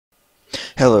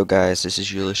Hello guys, this is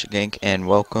Gank and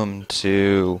welcome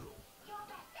to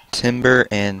Timber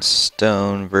and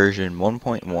Stone version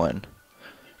 1.1.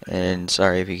 And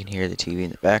sorry if you can hear the TV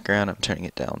in the background, I'm turning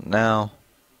it down now.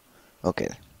 Okay,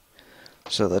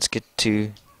 so let's get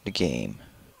to the game.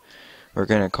 We're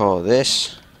gonna call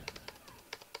this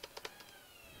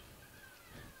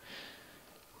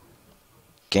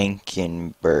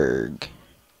Gankenberg.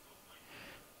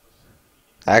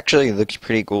 Actually, it looks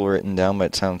pretty cool written down, but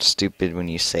it sounds stupid when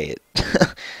you say it.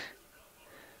 And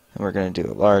we're gonna do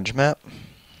a large map.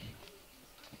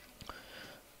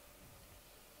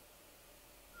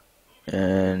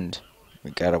 And we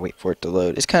gotta wait for it to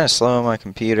load. It's kind of slow on my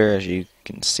computer, as you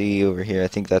can see over here. I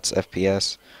think that's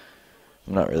FPS.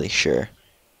 I'm not really sure.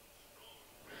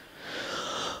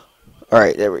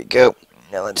 Alright, there we go.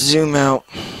 Now let's zoom out.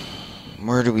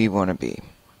 Where do we want to be?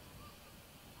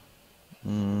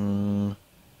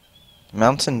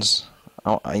 Mountains.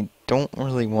 Oh, I don't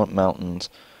really want mountains.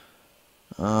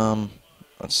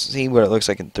 Let's see what it looks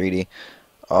like in 3D.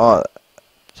 Oh,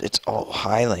 it's all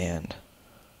highland.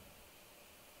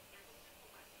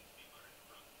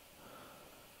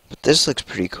 But this looks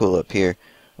pretty cool up here.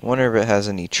 I wonder if it has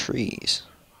any trees.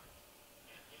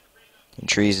 And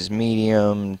trees is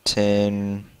medium,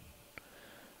 10,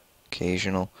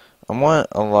 occasional. I want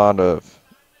a lot of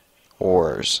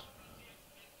ores.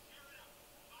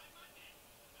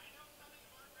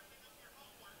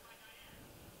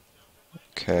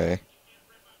 Okay.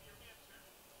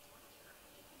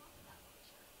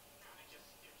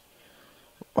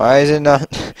 Why is it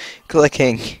not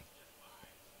clicking?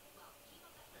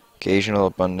 Occasional,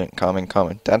 abundant, common.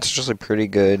 That's actually pretty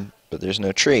good, but there's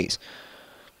no trees.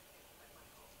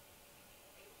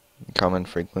 Common,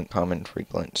 frequent,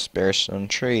 sparse on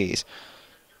trees.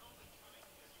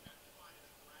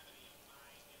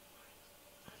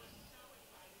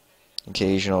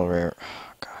 Occasional, rare.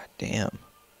 Oh, God damn.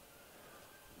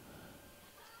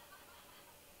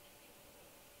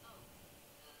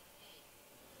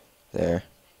 There.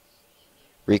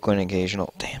 Frequent,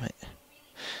 occasional. Damn it.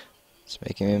 It's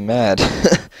making me mad.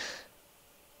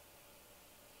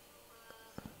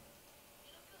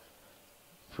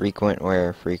 Frequent,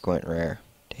 rare.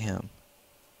 Damn.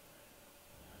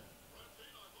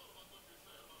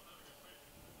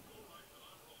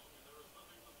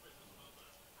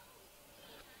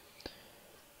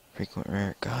 Frequent,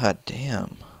 rare. God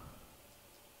damn.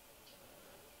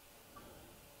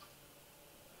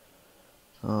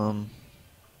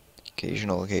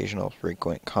 Occasional,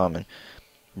 frequent, common.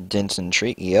 Dense and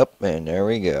tree. Yep, and there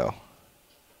we go.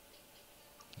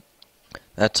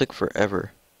 That took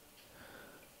forever.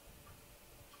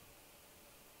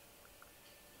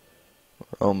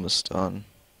 We're almost done.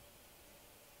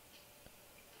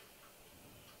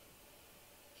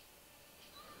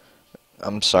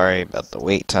 I'm sorry about the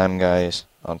wait time, guys.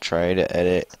 I'll try to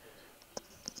edit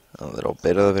a little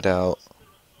bit of it out.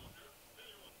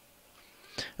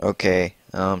 Okay,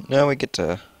 now we get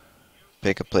to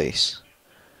pick a place.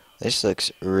 This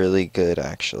looks really good,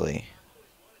 actually.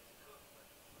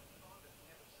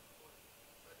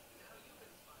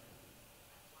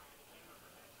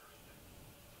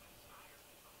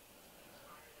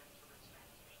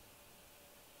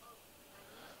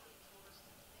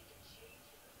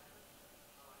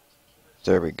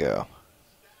 There we go.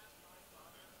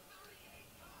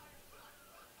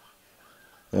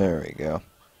 There we go.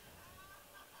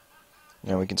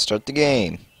 Now we can start the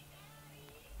game.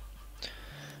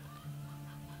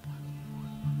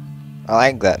 I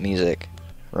like that music.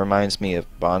 Reminds me of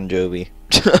Bon Jovi.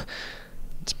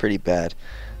 It's pretty bad.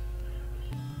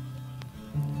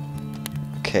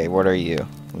 Okay, what are you?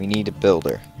 We need a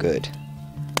builder. Good.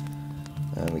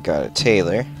 And we got a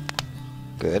tailor.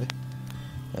 Good.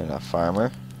 And a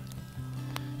farmer.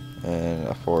 And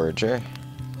a forager.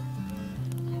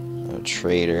 A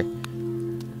trader.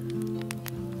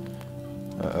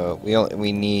 We don't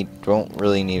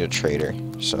really need a trader,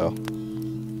 so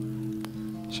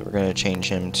we're gonna change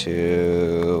him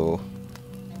to,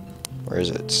 where is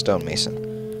it? Stonemason.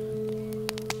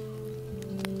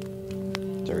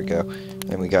 There we go.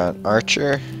 And we got an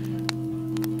archer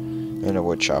and a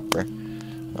wood chopper.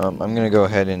 I'm gonna go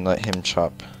ahead and let him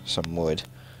chop some wood.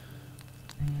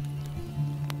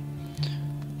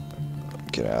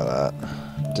 Get out of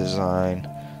that. Design.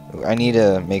 I need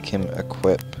to make him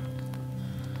equip.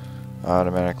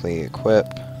 Automatically equip.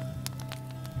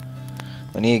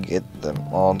 I need to get them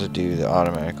all to do the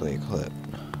automatically equip.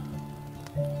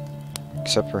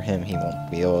 Except for him, he won't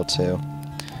be able to.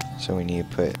 So we need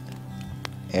to put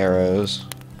arrows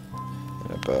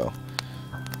and a bow.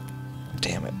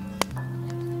 Damn it.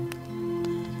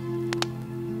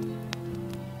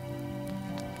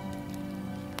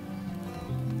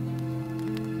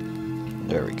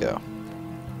 There we go.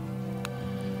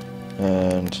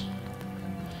 And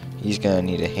he's gonna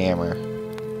need a hammer.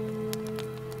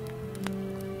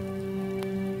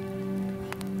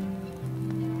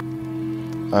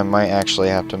 I might actually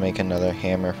have to make another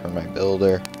hammer for my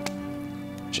builder,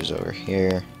 which is over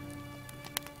here.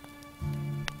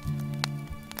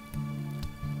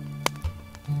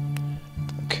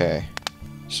 Okay,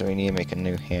 so we need to make a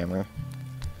new hammer.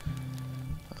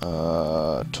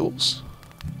 Tools.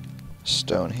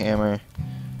 Stone hammer.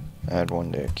 Add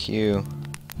one to a queue.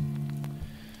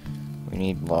 We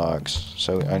need logs,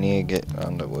 so I need to get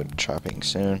on the wood chopping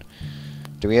soon.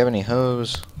 Do we have any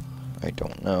hoes? I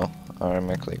don't know.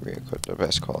 Automatically re-equip the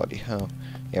best quality hoe.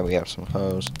 Yeah, we have some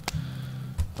hoes.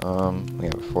 We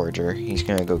have a forager. He's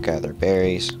gonna go gather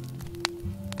berries.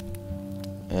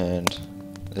 And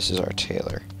this is our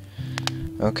tailor.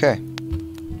 Okay.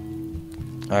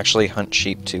 Actually, hunt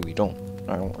sheep too. I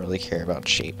don't really care about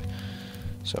sheep.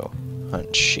 So,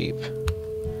 hunt sheep.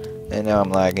 And now I'm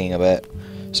lagging a bit.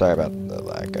 Sorry about the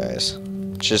lag, guys.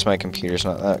 It's just my computer's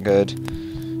not that good.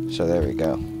 So there we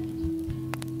go.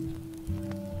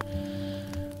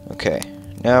 Okay,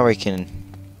 now we can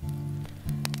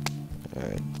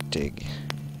dig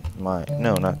mine.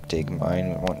 No, not dig mine.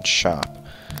 We want shop.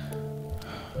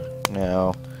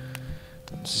 Now,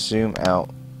 let's zoom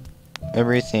out.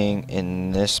 Everything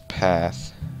in this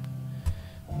path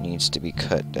needs to be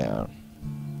cut down.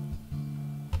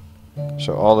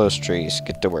 So all those trees,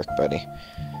 get to work, buddy.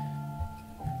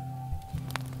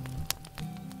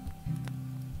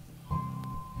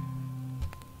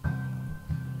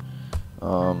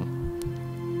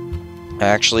 I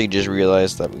actually just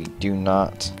realized that we do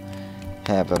not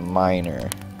have a miner.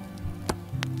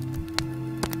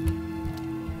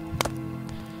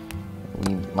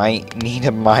 We might need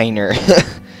a miner.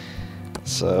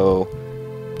 So,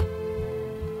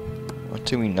 what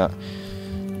do we not?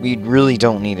 We really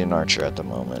don't need an archer at the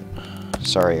moment.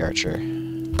 Sorry, archer.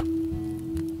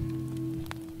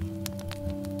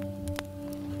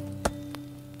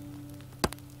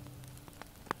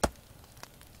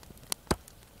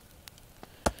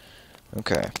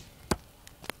 Okay.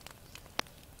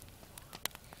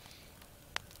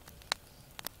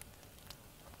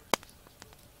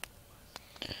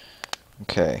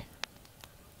 Okay.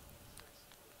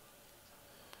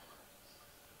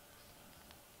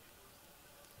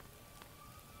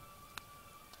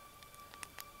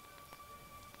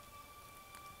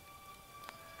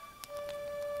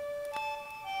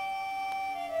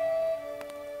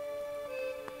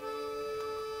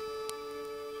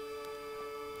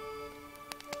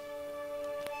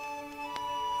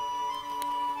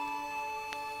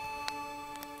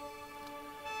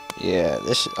 Yeah,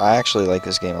 I actually like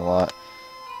this game a lot.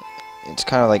 It's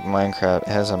kind of like Minecraft. It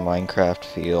has a Minecraft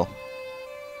feel,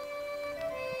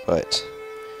 but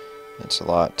it's a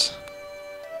lot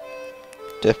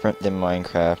different than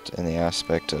Minecraft in the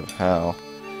aspect of how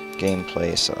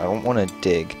gameplay. So I don't want to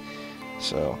dig,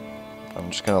 so I'm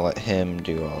just gonna let him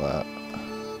do all that.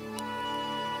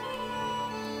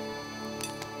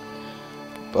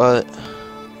 But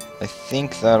I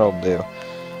think that'll do.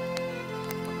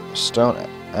 Stone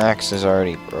axe is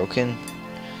already broken,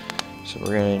 so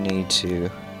we're gonna need to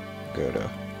go to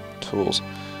tools.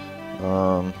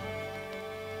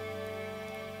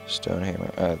 Stone hammer,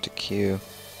 add to queue.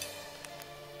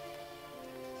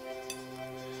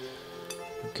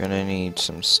 We're gonna need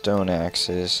some stone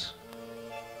axes.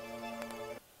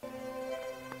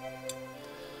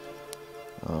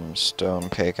 Stone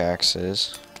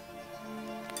pickaxes.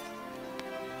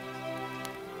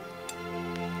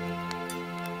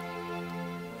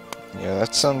 Yeah,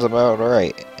 that sounds about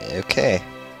right. Okay.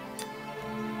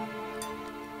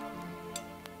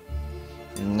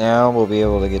 Now we'll be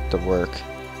able to get to work.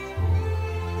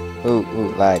 Ooh,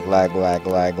 lag.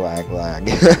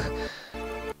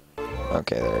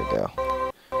 Okay, there we go.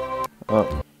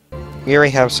 Oh, we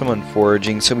already have someone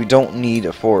foraging, so we don't need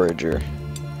a forager.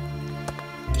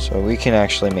 So we can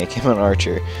actually make him an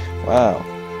archer. Wow.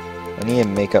 I need to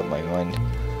make up my mind.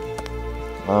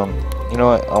 You know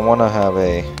what? I want to have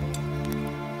a...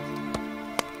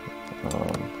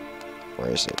 where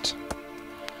is it?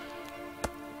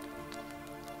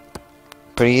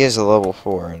 But he is a level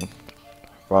 4 in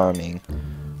farming.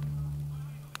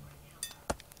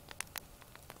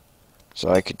 So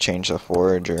I could change the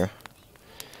forager.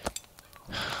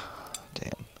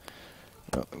 Damn.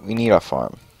 No, we need a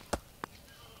farm.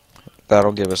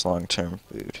 That'll give us long-term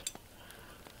food.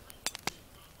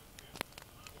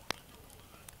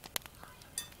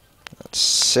 That's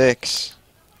 6,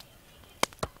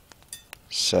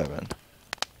 7.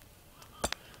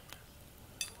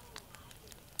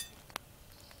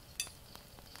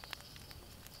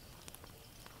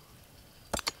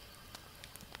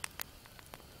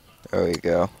 There we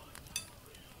go.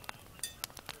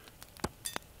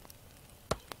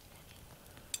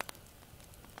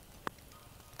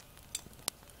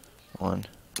 One,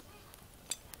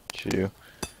 two,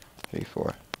 three,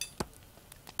 four.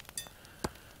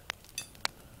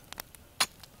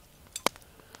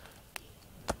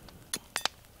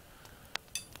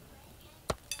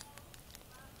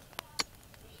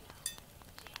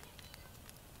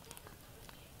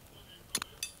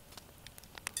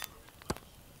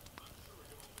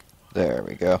 There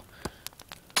we go.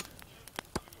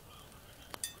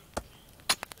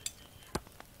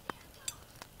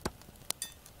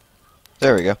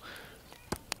 There we go.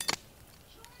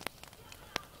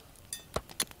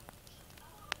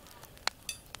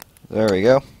 There we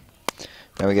go.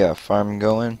 Now we got a farm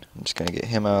going. I'm just gonna get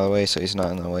him out of the way so he's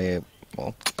not in the way.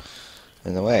 Well,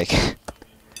 in the way.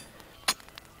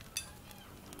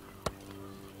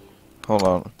 Hold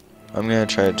on. I'm gonna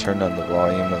try to turn down the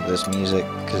volume of this music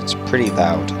because it's pretty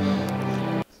loud.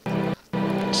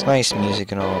 It's nice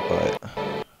music and all, but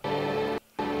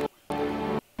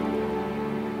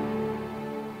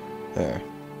there.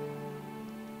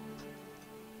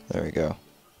 There we go.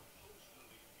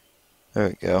 There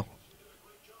we go.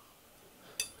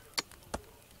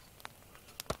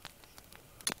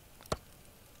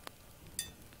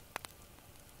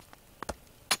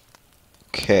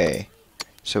 Okay.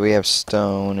 So we have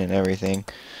stone and everything.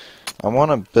 I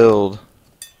want to build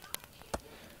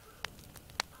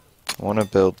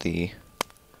the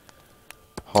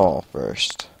hall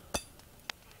first.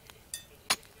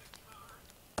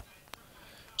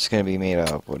 It's going to be made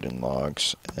out of wooden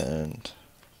logs and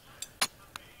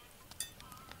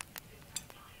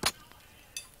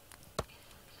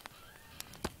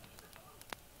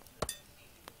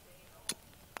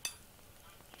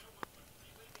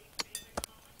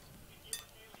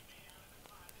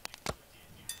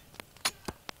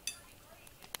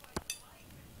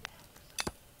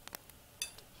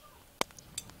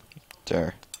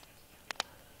there.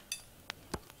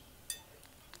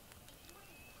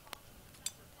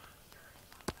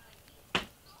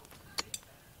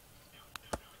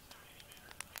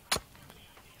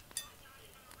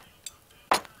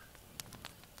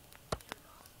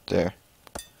 There.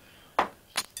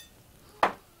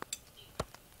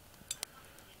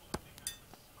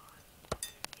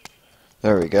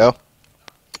 There we go.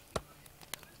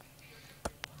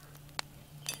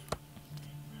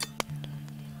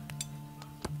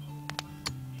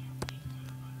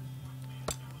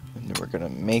 And we're gonna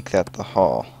make that the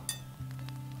hall.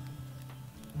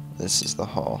 This is the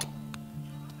hall.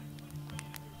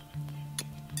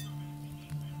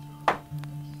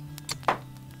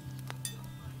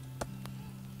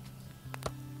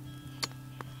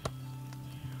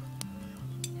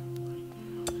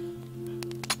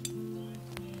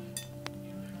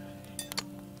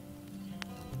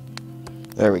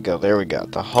 There we go, there we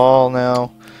got the hall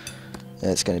now. And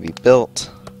it's going to be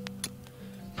built.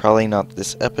 Probably not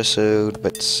this episode,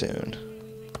 but soon.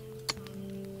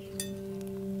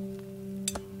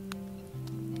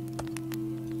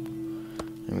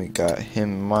 And we got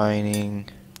him mining.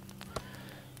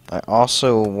 I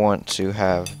also want to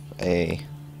have a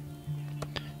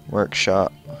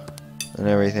workshop and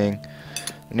everything.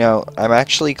 Now, I've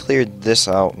actually cleared this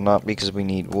out, not because we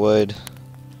need wood,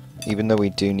 even though we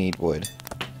do need wood,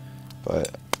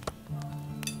 but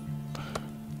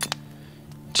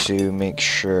to make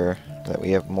sure that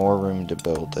we have more room to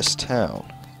build this town.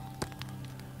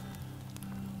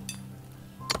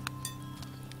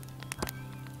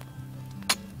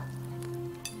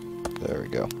 There we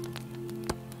go.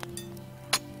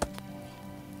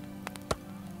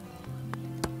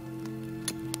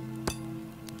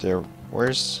 There,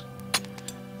 where's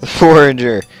the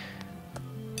forager?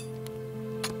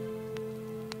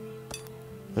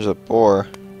 There's a boar.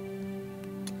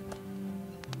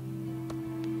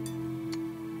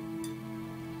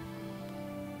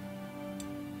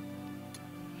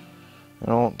 I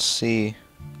don't see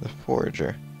the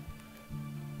forager.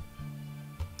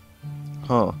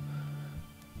 Huh.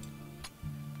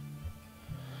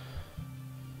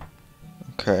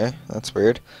 Okay, that's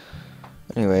weird.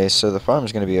 Anyway, so the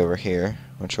farm's going to be over here,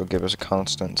 which will give us a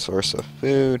constant source of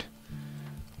food.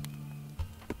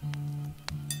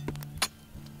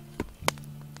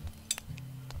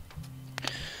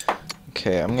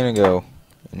 Okay, I'm going to go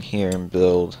in here and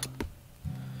build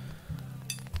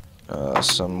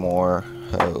some more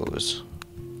hose.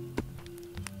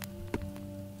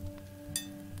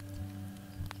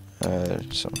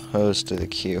 Add some hose to the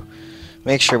queue.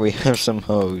 Make sure we have some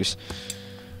hose,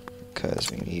 because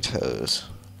we need hose.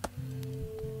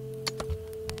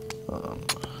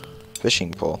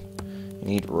 Fishing pole. We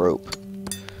need rope.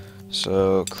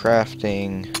 So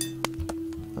crafting,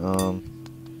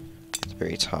 at the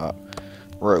very top,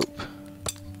 rope.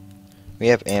 We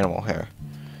have animal hair.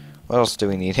 What else do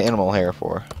we need animal hair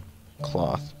for?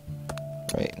 Cloth.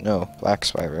 Right, no,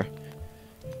 flax fiber.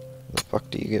 Where the fuck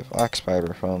do you get flax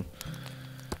fiber from?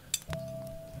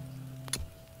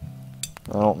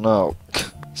 I don't know.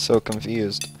 So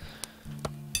confused.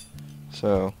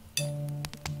 So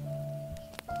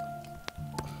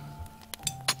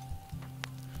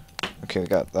okay, we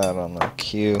got that on the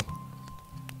queue.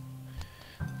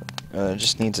 It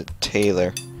just needs a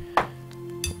tailor.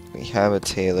 We have a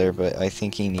tailor, but I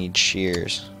think he needs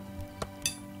shears.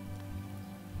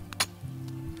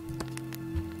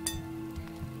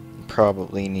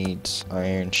 Probably needs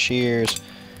iron shears,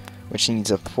 which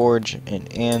needs a forge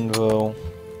and anvil.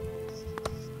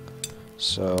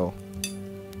 So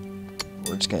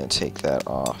we're just gonna take that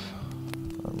off.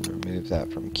 Remove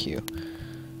that from queue.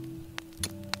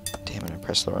 Damn it, I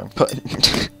pressed the wrong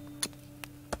button.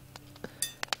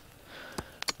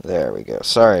 There we go.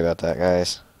 Sorry about that,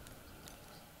 guys.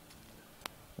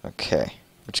 Okay.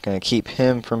 We're just gonna keep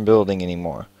him from building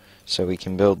anymore, so we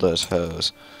can build those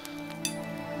hoes.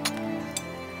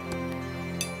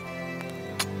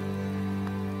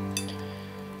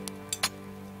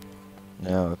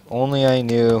 Now, if only I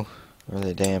knew where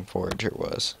the damn forager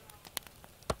was.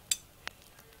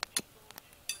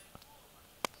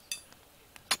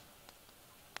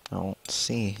 I don't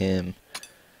see him.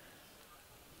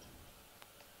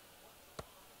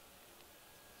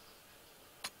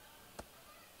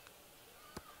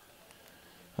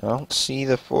 I don't see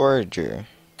the forager.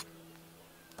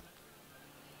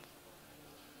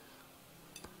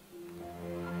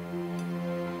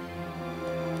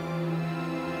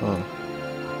 Huh.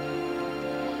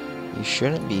 You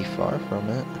shouldn't be far from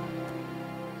it.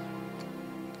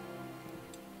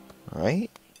 Right?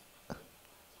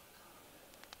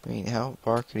 I mean, how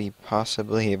far could he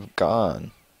possibly have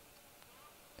gone?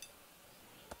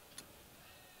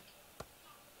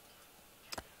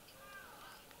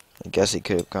 I guess he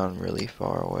could have gone really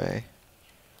far away.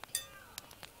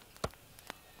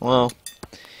 Well,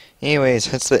 anyways,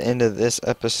 that's the end of this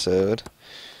episode.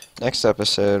 Next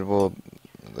episode,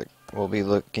 we'll be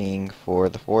looking for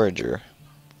the forager.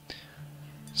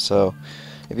 So,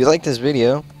 if you like this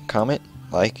video, comment,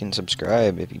 like, and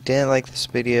subscribe. If you didn't like this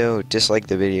video, dislike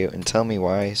the video and tell me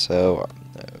why, so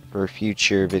for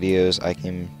future videos I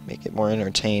can make it more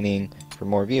entertaining for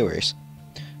more viewers.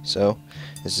 So,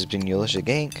 this has been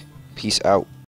theese. Peace out.